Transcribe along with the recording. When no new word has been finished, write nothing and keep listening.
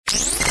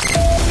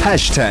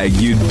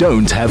You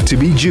don't have to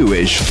be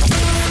Jewish.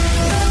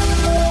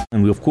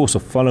 And we, of course, are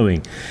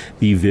following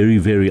the very,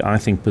 very, I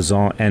think,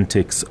 bizarre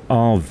antics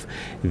of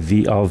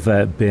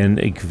Ben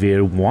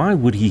Gvir. Why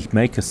would he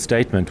make a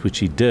statement, which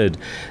he did,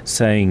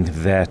 saying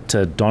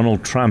that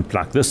Donald Trump,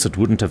 like this, it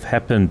wouldn't have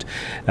happened.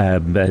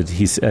 But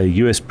his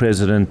U.S.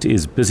 president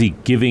is busy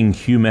giving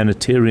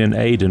humanitarian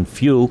aid and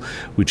fuel,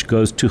 which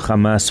goes to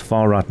Hamas,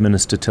 far-right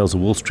minister tells the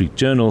Wall Street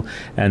Journal,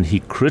 and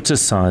he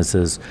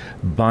criticizes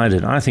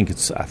Biden. I think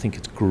it's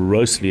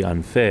grossly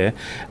unfair.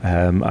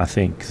 I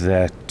think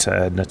that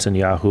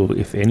Netanyahu,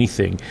 if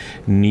anything,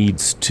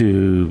 needs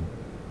to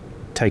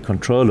take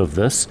control of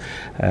this.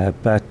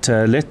 But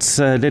let's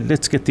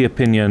get the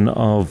opinion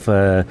of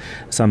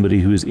somebody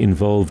who is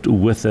involved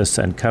with this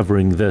and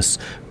covering this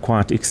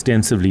quite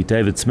extensively.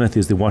 David Smith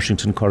is the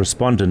Washington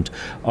correspondent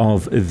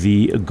of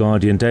The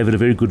Guardian. David, a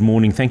very good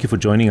morning. Thank you for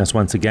joining us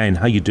once again.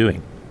 How are you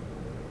doing?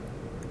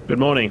 Good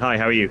morning. Hi,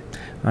 how are you?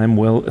 I'm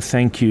well,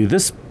 thank you.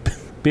 This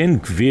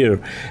Ben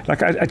Gvir,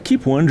 I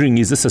keep wondering,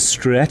 is this a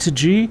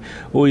strategy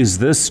or is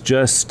this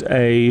just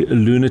a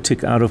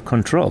lunatic out of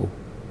control?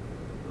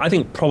 I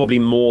think probably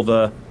more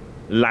the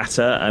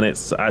latter, and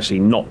it's actually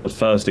not the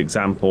first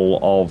example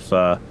of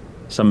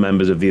some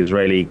members of the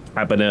Israeli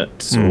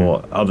cabinet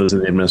or others in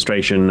the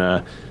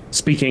administration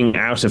speaking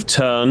out of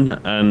turn,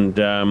 and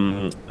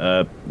the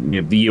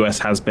US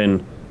has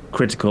been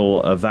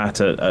critical of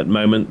that at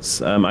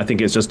moments. I think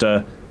it's just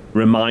a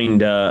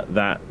reminder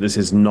that this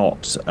is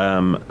not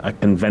a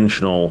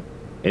conventional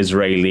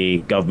Israeli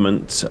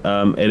government.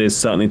 It is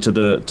certainly to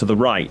the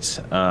right.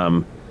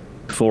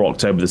 Before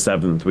October the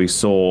 7th, we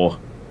saw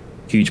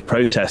huge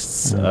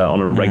protests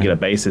on a regular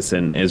basis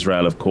in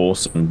Israel, of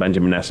course, and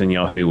Benjamin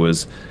Netanyahu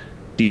was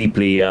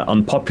deeply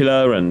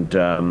unpopular, and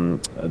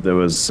there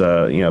was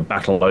a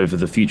battle over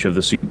the future of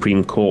the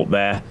Supreme Court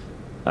there.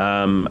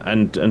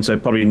 And so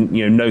probably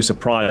no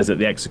surprise that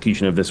the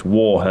execution of this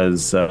war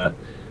has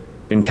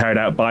been carried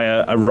out by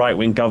a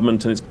right-wing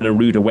government, and it's been a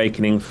rude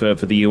awakening for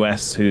the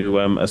US, who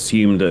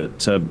assumed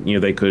that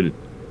they could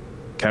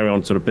carry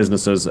on sort of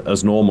business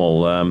as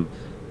normal.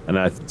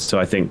 So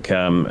I think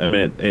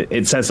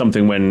it says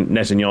something when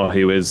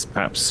Netanyahu is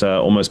perhaps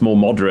almost more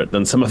moderate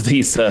than some of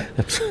these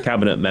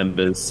cabinet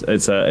members.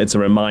 It's a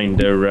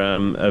reminder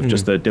of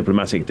just the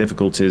diplomatic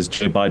difficulties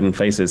Joe Biden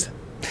faces.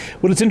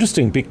 Well, it's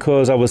interesting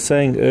because I was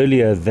saying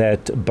earlier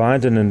that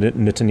Biden and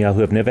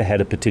Netanyahu have never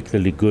had a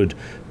particularly good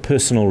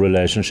personal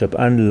relationship,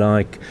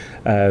 unlike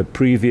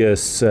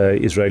previous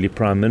Israeli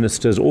prime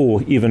ministers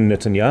or even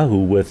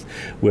Netanyahu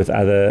with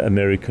other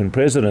American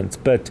presidents.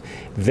 But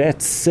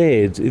that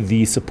said,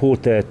 the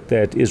support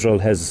that Israel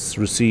has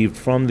received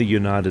from the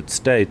United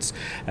States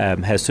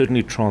has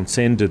certainly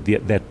transcended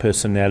that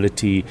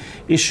personality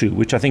issue,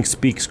 which I think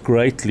speaks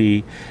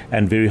greatly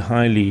and very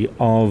highly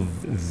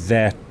of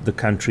the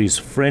country's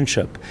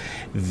friendship.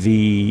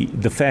 The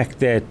fact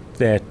that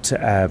they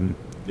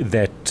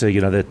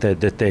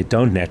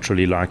don't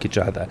naturally like each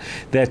other.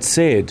 That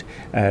said,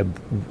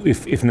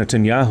 if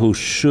Netanyahu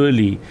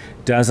surely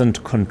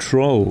doesn't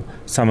control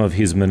some of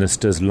his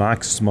ministers like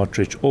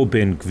Smotrich or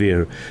Ben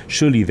Gvir,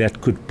 surely that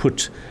could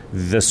put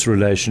this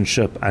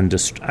relationship under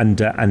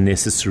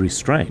unnecessary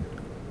strain.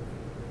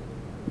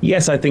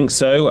 Yes, I think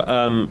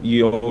so.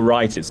 You're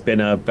right. It's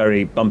been a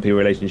very bumpy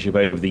relationship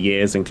over the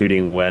years,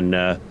 including when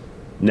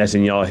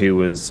Netanyahu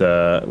was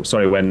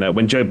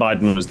when Joe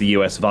Biden was the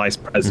U.S. vice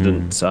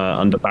president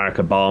under Barack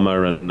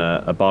Obama, and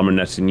Obama and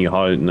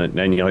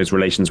Netanyahu's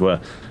relations were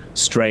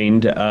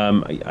strained.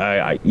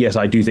 Yes,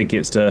 I do think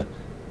it's to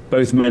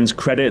both men's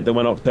credit that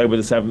when October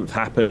the 7th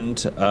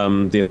happened,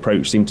 the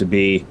approach seemed to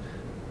be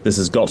this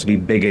has got to be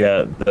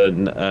bigger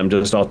than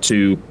just our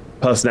two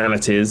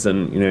personalities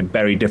and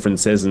bury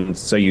differences. And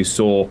so you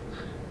saw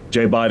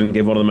Joe Biden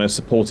give one of the most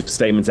supportive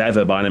statements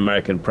ever by an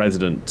American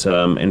president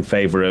in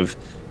favor of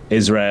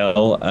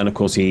Israel, and of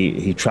course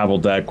he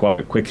traveled there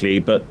quite quickly.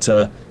 But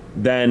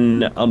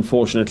then,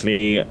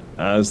 unfortunately,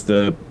 as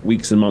the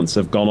weeks and months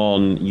have gone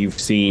on, you've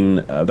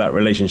seen that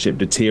relationship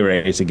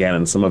deteriorate again,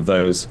 and some of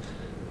those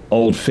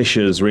old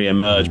fissures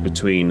re-emerge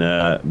between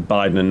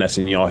Biden and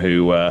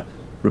Netanyahu.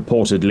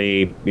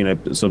 Reportedly,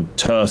 sort of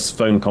terse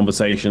phone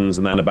conversations,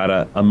 and then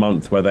about a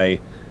month where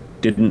they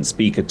didn't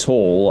speak at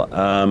all.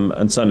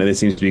 And certainly there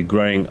seems to be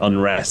growing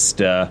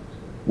unrest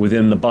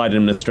within the Biden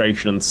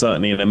administration, and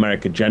certainly in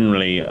America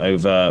generally,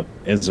 over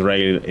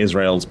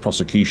Israel's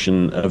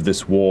prosecution of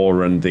this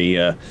war and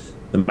the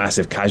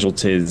massive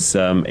casualties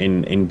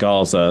in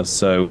Gaza.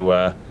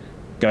 So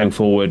going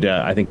forward,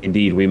 I think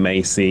indeed we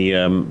may see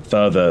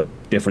further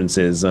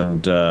differences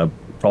and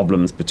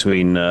problems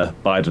between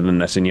Biden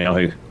and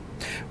Netanyahu.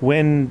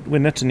 When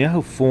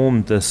Netanyahu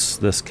formed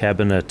this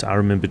cabinet, I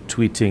remember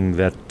tweeting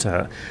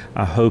that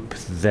I hope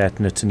that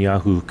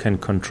Netanyahu can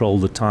control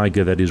the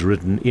tiger that is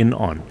ridden in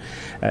on.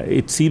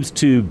 It seems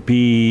to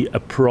be a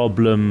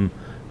problem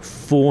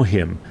for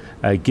him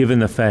given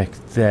the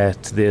fact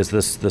that there's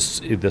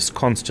this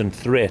constant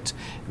threat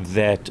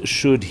that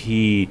should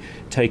he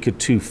take it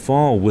too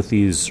far with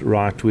these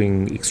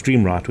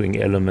extreme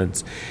right-wing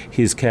elements,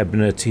 his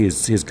cabinet,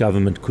 his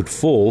government could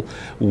fall,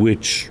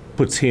 which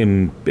puts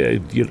him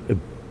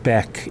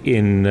back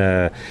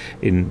out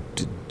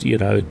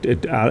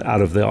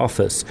of the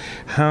office.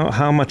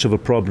 How much of a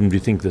problem do you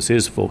think this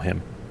is for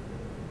him?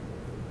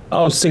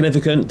 Oh,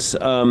 significant.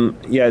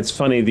 It's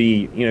funny.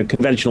 The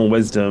conventional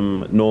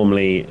wisdom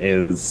normally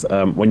is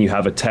when you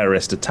have a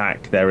terrorist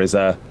attack, there is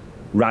a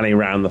rally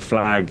around the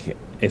flag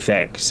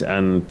effect,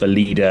 and the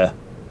leader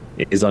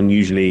is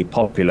unusually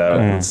popular.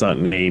 And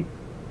certainly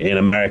in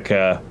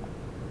America,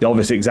 the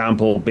obvious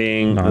example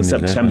being the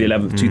September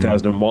 11th,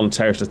 2001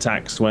 terrorist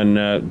attacks, when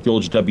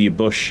George W.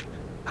 Bush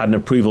had an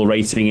approval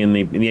rating in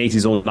the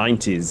 80s or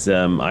 90s.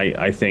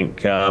 I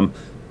think.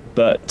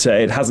 But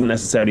it hasn't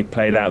necessarily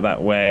played out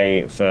that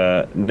way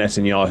for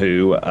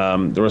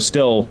Netanyahu. There are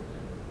still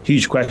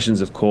huge questions,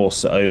 of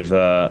course,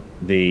 over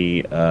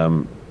the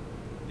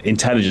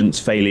intelligence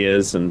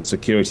failures and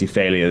security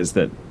failures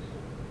that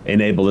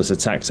enable this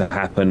attack to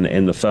happen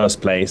in the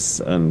first place.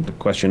 And the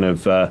question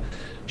of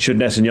should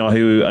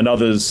Netanyahu and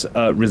others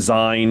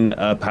resign,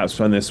 perhaps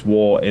when this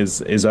war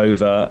is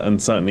over.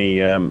 And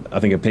certainly, I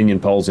think opinion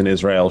polls in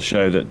Israel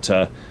show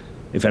that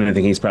if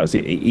anything, he's perhaps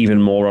even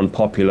more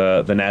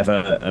unpopular than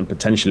ever and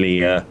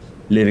potentially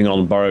living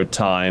on borrowed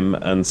time.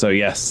 And so,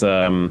 yes,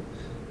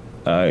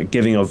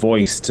 giving a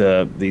voice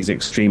to these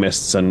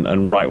extremists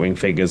and right-wing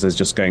figures is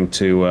just going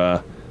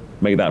to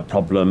make that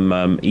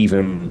problem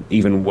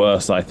even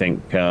worse, I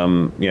think.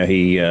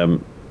 He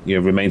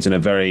remains in a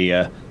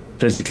very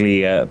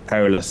politically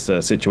perilous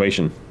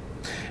situation.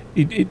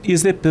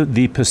 Is there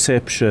the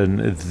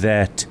perception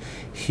that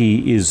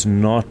he is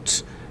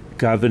not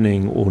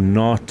governing or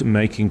not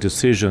making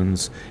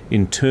decisions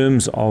in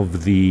terms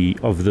of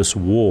this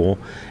war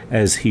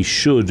as he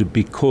should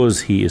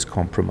because he is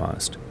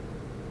compromised?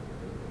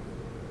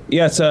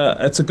 Yeah,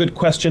 it's a good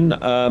question.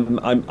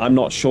 I'm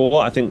not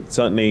sure. I think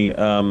certainly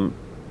an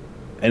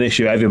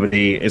issue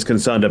everybody is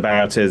concerned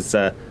about is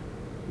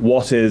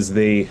what is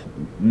the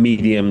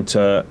medium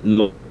to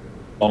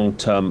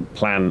long-term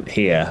plan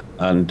here,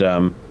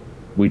 and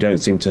we don't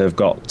seem to have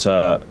got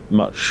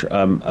much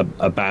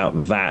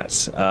about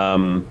that.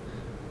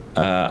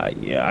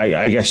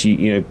 I guess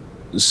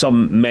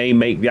some may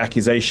make the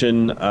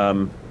accusation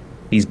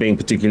he's being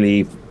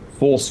particularly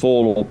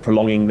forceful or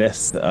prolonging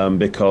this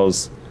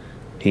because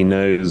he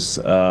knows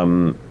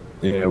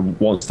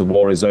once the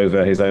war is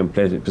over, his own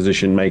political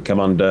position may come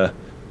under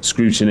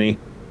scrutiny.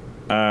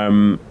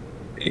 The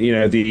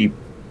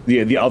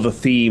other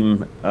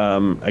theme,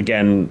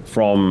 again,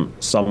 from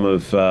some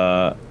of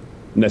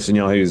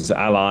Netanyahu's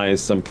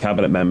allies, some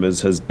cabinet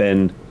members,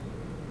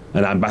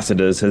 and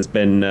ambassadors, has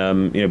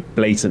been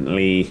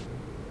blatantly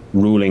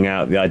ruling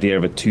out the idea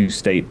of a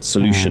two-state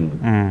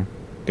solution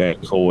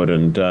going forward.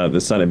 And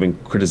there's certainly been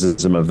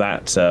criticism of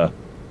that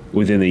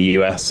within the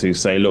US, who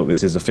say, look,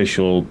 this is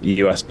official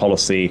US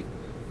policy.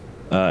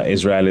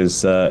 Israel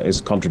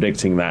is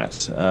contradicting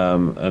that.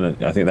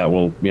 And I think that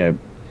will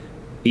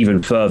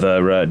even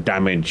further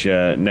damage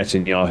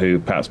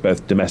Netanyahu, perhaps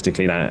both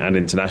domestically and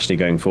internationally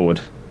going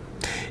forward.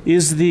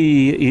 Is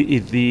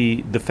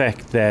the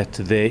fact that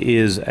there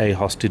is a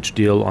hostage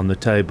deal on the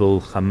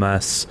table,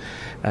 Hamas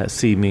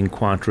seeming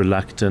quite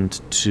reluctant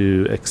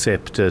to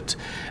accept it,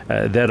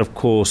 that of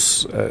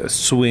course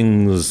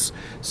swings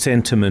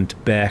sentiment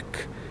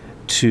back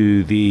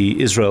to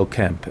the Israel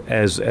camp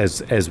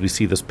as we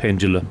see this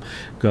pendulum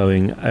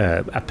going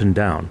up and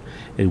down?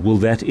 Will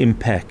that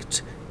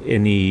impact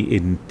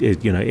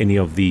any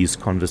of these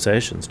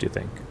conversations, do you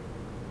think?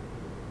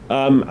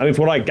 From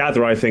what I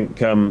gather, I think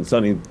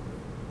certainly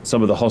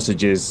some of the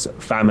hostages'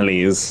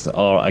 families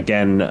are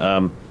again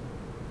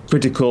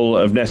critical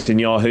of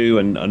Netanyahu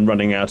and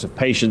running out of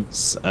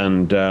patience,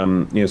 and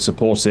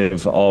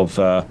supportive of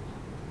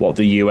what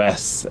the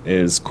US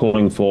is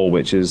calling for,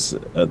 which is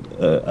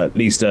at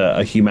least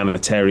a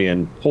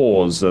humanitarian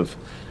pause of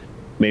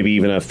maybe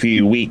even a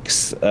few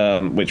weeks,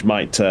 which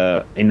might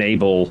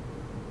enable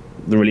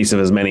the release of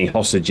as many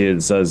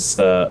hostages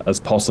as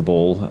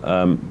possible.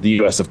 The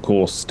US, of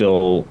course,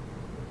 still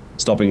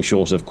stopping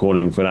short of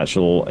calling for an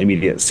actual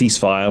immediate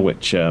ceasefire,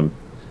 which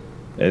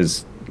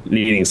is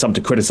leading some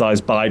to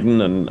criticize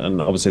Biden, and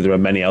obviously there are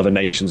many other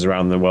nations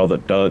around the world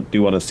that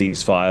do want a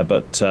ceasefire.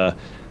 But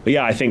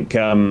yeah, I think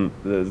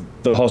the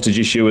hostage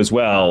issue as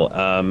well.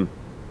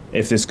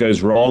 If this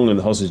goes wrong and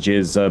the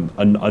hostages are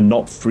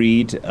not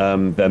freed,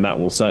 then that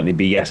will certainly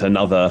be yet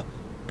another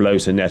blow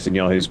to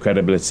Netanyahu's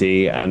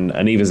credibility.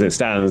 And even as it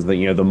stands,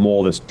 the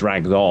more this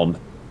drags on,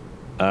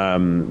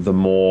 the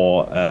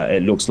more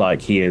it looks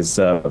like he is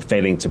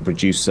failing to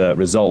produce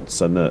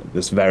results, and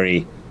this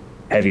very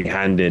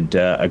heavy-handed,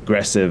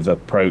 aggressive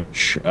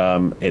approach,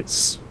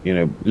 it's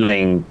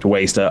laying to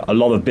waste a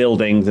lot of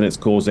buildings, and it's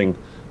causing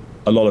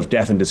a lot of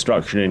death and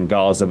destruction in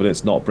Gaza, but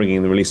it's not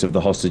bringing the release of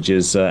the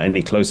hostages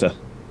any closer.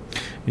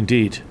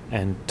 Indeed.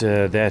 And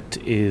that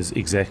is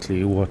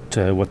exactly what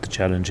the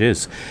challenge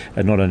is.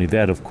 And not only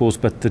that, of course,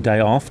 but the day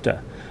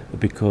after,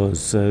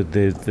 because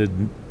there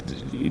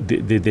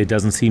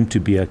doesn't seem to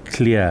be a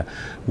clear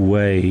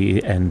way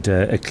and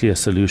a clear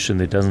solution.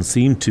 There doesn't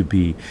seem to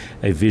be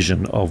a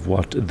vision of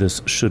what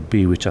this should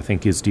be, which I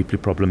think is deeply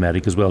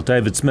problematic as well.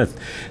 David Smith,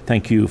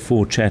 thank you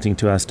for chatting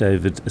to us.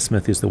 David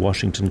Smith is the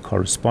Washington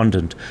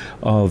correspondent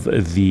of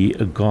The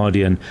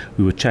Guardian.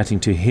 We were chatting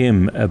to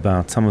him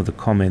about some of the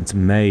comments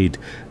made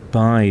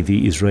by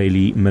the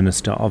Israeli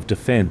Minister of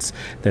Defense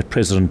that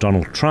President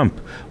Donald Trump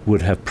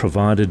would have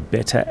provided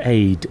better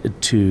aid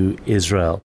to Israel.